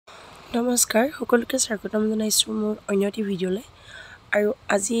নমস্কাৰ সকলোকে স্বাগতম জনাইছো মোৰ অন্য এটি ভিডিঅ'লৈ আৰু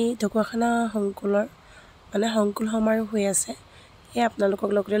আজি ঢকুৱাখানা সংকুল সমাৰোহ হৈ আছে এই আপোনালোকক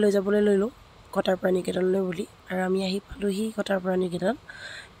লগতে লৈ যাবলৈ লৈলো কটাৰপৰা নিকেতনলৈ বুলি আৰু আমি আহি পালোহি কটাৰপৰা নিকেতন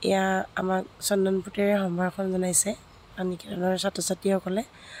এয়া আমাক চন্দনপুতেৰে সম্ভাষণ জনাইছে নিকেতনৰ ছাত্ৰ-ছাত্ৰীসকলে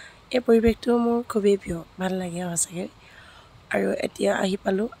এই পৰিৱেশটো মোৰ খুবেই প্ৰিয় ভাল লাগে সঁচাকৈ আৰু এতিয়া আহি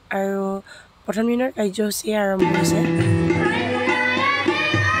পালো আৰু প্ৰথম দিনৰ কাৰ্যসূচী আৰম্ভ হৈছে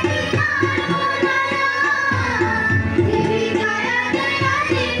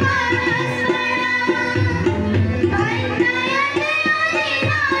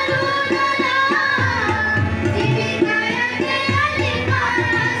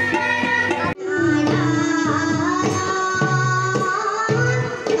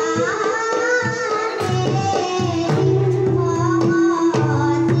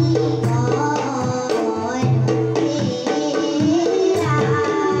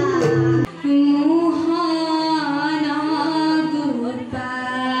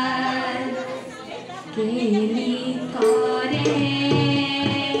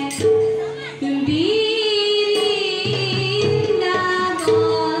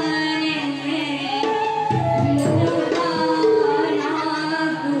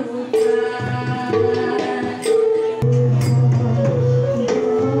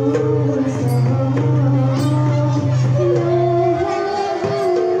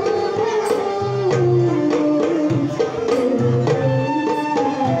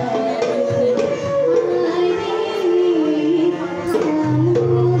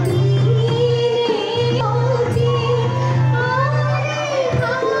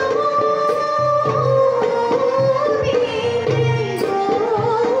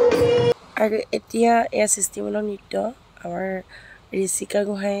আৰু এতিয়া এয়া সৃষ্টিমূলক নৃত্য আমাৰ ঋষিকা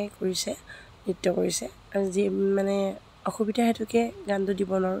গোহাঁই নৃত্য কৰিছে আৰু যি মানে অসুবিধা হেতুকে গানটো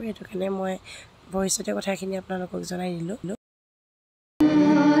দিব নোৱাৰোঁ সেইটো কাৰণে মই ভৱিষ্যতে কথাখিনি আপোনালোকক জনাই দিলোঁ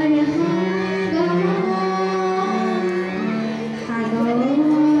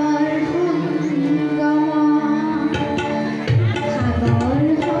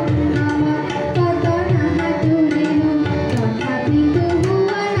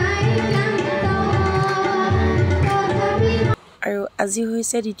আৰু আজি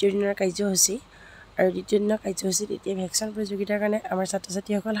হৈছে দ্বিতীয় দিনৰ কাৰ্যসূচী আৰু দ্বিতীয় দিনৰ কাৰ্যসূচীত এতিয়া ভেকচিন প্ৰতিযোগিতাৰ কাৰণে আমাৰ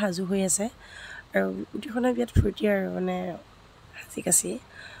ছাত্ৰ-ছাত্ৰীসকল সাজু হৈ আছে আৰু গোটেইখনে বিৰাট ফূৰ্তি আৰু মানে সাজি কাচি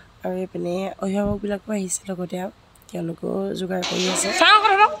আৰু এইপিনে অভিভাৱকবিলাকো আহিছে লগতে তেওঁলোকেও যোগাৰ কৰি আছে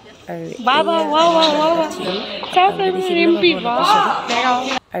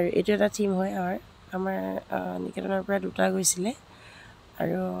আৰু এইটো এটা থিম হয় আমাৰ নিকেতনৰ পৰা দুটা গৈছিলে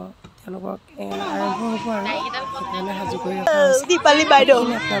আৰু তেওঁলোকক আৰম্ভ হ'ব আৰু সেইকাৰণে সাজু কৰি ৰখা হৈছে দীপালী বাইদেউ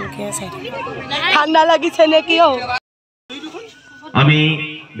আপোনালোকে চাই থাকিব ঠাণ্ডা লাগিছে নে কিয় আমি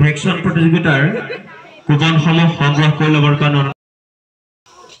ভেকচিন প্ৰতিযোগিতাৰ কুপনসমূহ সংগ্ৰহ কৰি ল'বৰ কাৰণে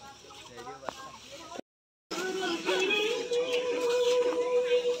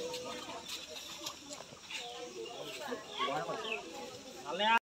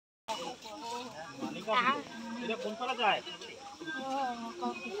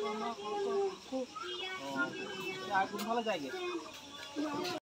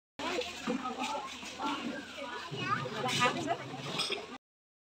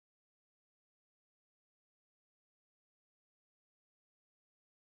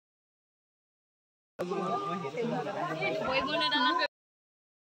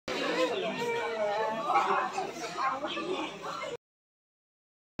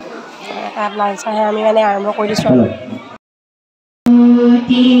লাঞ্চাহে আমি মানে আৰম্ভ কৰি দিছোঁ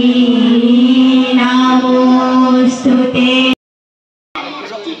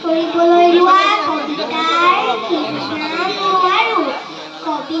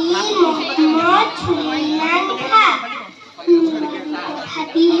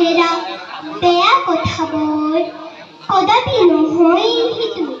বেয়া কথাবোৰ কদাপি নহয়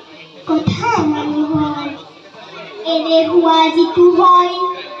সেইটো কথা মানুহৰ এলেহুৱা যিটো হয়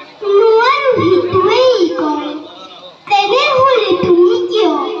নোৱাৰো সেইটোৱেই কয় তেনেহ'লে তুমি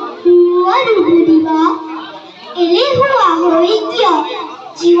কিয় নোৱাৰো বুলিবা এলেহুৱা হৈ কিয়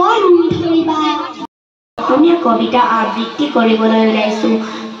জীৱন ধৰিবা অসমীয়া কবিতা আবৃত্তি কৰিবলৈ ওলাইছোঁ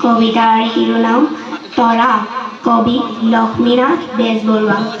কবিতাৰ শিৰোনাম তৰা কবি লক্ষ্মীনাথ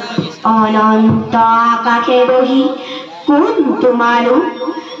বেজবৰুৱা অনন্ত আকাশে বহি কোন তোমালোক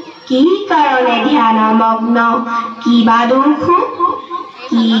কি কাৰণে ধ্যানমগ্ন কিবা দুখ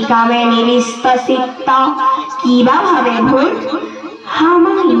কি কামে নিবিষ্ট চিত্ত কিবা ভাবে ভুল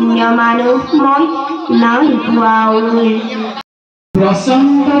সামান্য মানুহ মই নাই পোৱা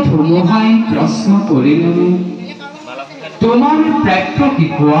प्रचंड धुमुहाई प्रश्न करिलु तुम्हार प्राप्य कि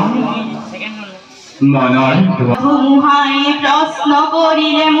कोआ মনৰ ধুমুহাই প্ৰশ্ন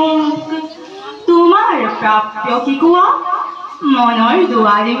কৰিলে মোক তোমাৰ প্ৰাপ্য কি কোৱা মনৰ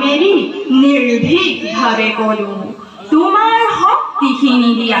দুৱাৰ মেলি নিৰ্ভীকভাৱে ক'লো তোমাৰ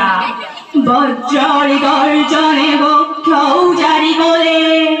শক্তিখিনি দিয়া বজ্ৰৰ গৰ্জনে বক্ষ উজাৰি গ'লে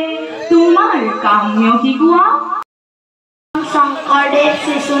তোমাৰ কাম্য কি কোৱা Shangkardev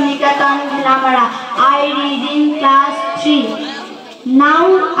Shishu Niketan Bhilamara. I read in class 3. Now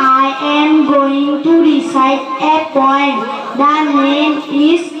I am going to recite a poem. The name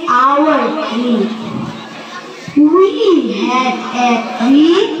is Our Tree. We had a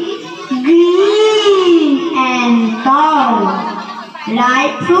tree, green and tall,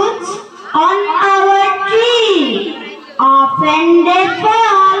 ripe fruits on our tree. Often they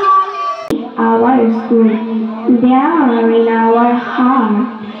fall. Our school, there in our heart,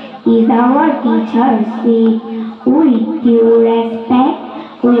 is our teacher's seat. With due respect,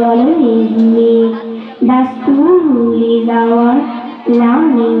 we always meet. The school is our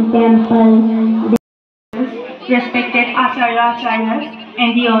learning temple. Respected Acharya-Acharyas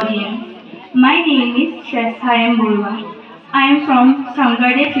and the audience. My name is Shreshtha M. Burwa. I am from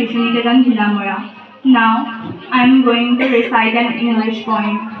Shangkardev Shishu Niketan Bhilamara. Now I am going to recite an English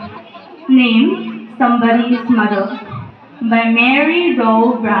poem. Name Somebody's Mother by Mary Doe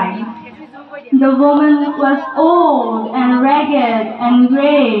Bryant. The woman was old and ragged and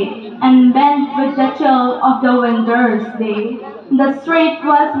grey and bent with the chill of the winter's day. The street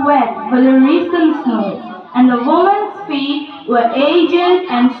was wet with the recent snow and the woman's feet were aged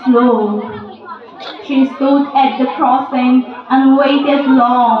and slow. She stood at the crossing and waited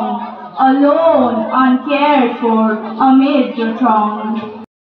long, alone, uncared for, amid the throng.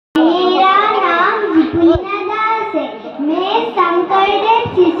 मेरा नाम विपुलिना दास है। मैं शंकरदेव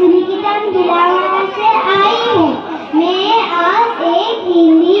शिशु निकेतन भिलामरा से आई हूँ। मैं आज एक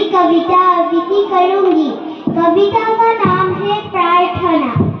हिंदी कविता आवृत्ति करूँगी। कविता का नाम है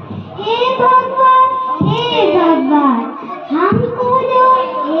प्रार्थना। हे भगवान, हमको दो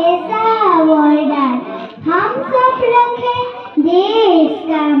ऐसा वरदान, हम सब रखें देश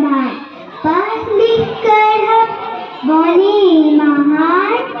का मान, पढ़ लिख कर हम बने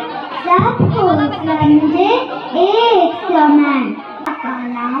महान, सबको समझे एक समान। का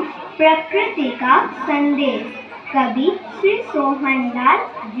नाम प्रकृति का संदेश, कवि श्री सोहनदास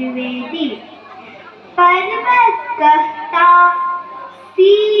द्विवेदी। पर्वत कहता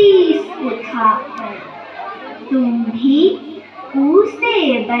शीश उठाकर तुम भी उसे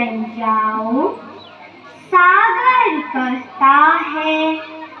बन जाओ, सागर कहता है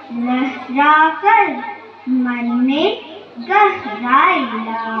लहराकर मन में गहराई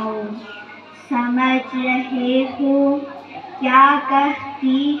लाओ। समझ रहे हो क्या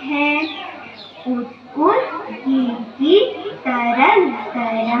कहती है उठ उठ की तरंग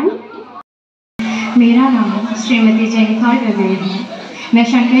तरंग। मेरा नाम श्रीमती जेनिफर गगोई है। मैं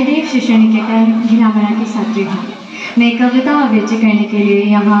शंकरदेव शिशु निकेतन भिलामरा की छात्री हूँ। मैं कविता आवृत्ति करने के लिए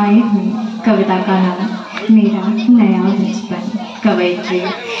यहाँ आई हूँ। कविता का नाम मेरा नया बचपन। कवयित्री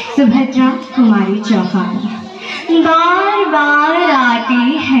सुभद्रा कुमारी चौहान। बार बार आती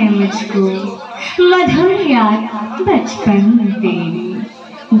है मुझको मधुर याद बचपन तेरी,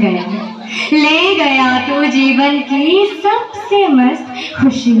 गया ले गया तो जीवन की सबसे मस्त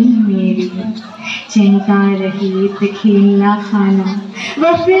खुशी मेरी। चिंता रहित खेलना खाना व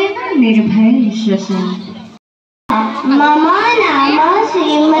फिर निर्भय श्वसन। मम नाम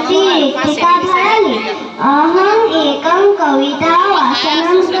श्रीमती ऋतिका धरानी। अहम एकं कविता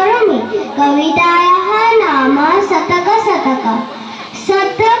वाचनं करोमि। कवितायाः नाम शतक शतक।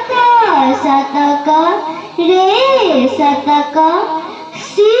 शतक शतक रे शतक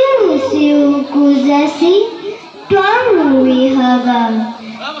शिव शिव कुजसि त्वं विहगम्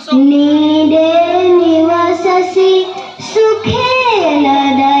नीडे निवससि सुखेन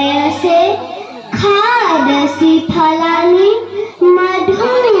दयसे खादसि फलानि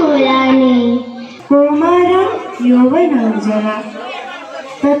मधुराणि। कौमारं यौवनञ्जना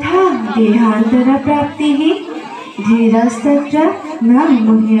तथा देहान्तरप्राप्तिः धीरस्तत्र न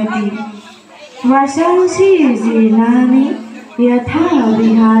मुह्यति। वासांसि जीर्णानि यथा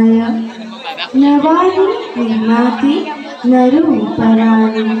विहाय नवानि निर्माति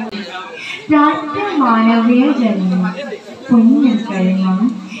नरूपराणि। प्राप्तमानवीय जन्म पुण्यकर्म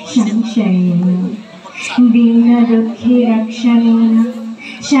संशयेन दीनदुःखी रक्षणेन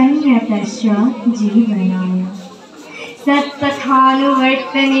संयतस्य जीवनाय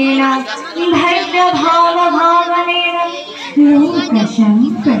सत्पथानुवर्तनेन भद्रभावभावनेन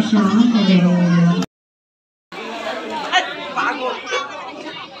लोकसंप्रसारणेन।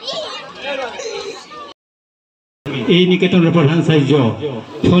 এই নিকেতনের প্রধান সাহায্য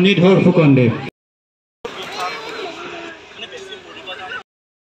ফণীধর ফুকনদেব।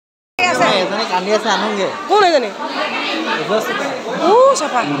 কান্দি আছে আনুগে কোন এজনী ও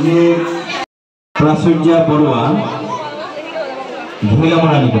চাপা প্ৰাচুৰ্যা বৰুৱা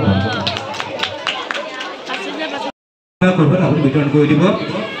ভৈলামৰা নিকেতন বিতৰণ কৰি দিব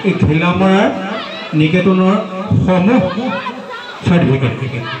এই ভৈলামৰাৰ নিকেতনৰ সমূহ চাৰ্টিফিকেট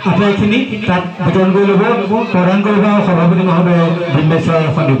আটাইখিনি তাত বিতৰণ কৰি ল'ব প্ৰদান কৰিব আৰু সভাপতি মহোদয়ে বিম্বেশ্বৰ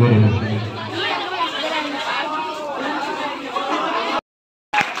সন্ধিব কৰিব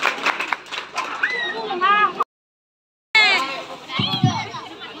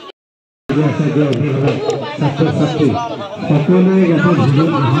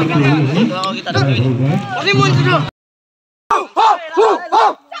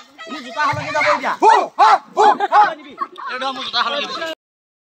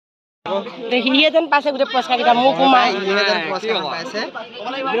সিহেঁতেন পাইছে গোটেই পুৰস্কাৰকেইটা মোক সোমাই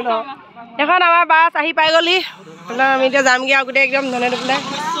এখন আমাৰ বাছ আহি পাই গ'লি আমি এতিয়া যামগৈ আৰু গোটেই একদম ধনে ধনে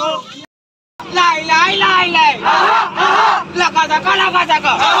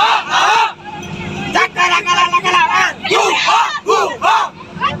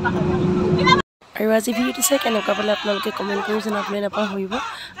আৰু আজি ভিডিঅ'টো চাই কেনেকুৱা পালে আপোনালোকে কমেণ্ট কৰি জনাবলৈ নাপাহৰিব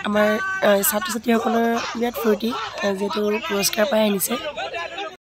আমাৰ ছাত্ৰ ছাত্ৰীসকলৰ বিৰাট ফূৰ্তি যিহেতু পুৰস্কাৰ পাই আনিছে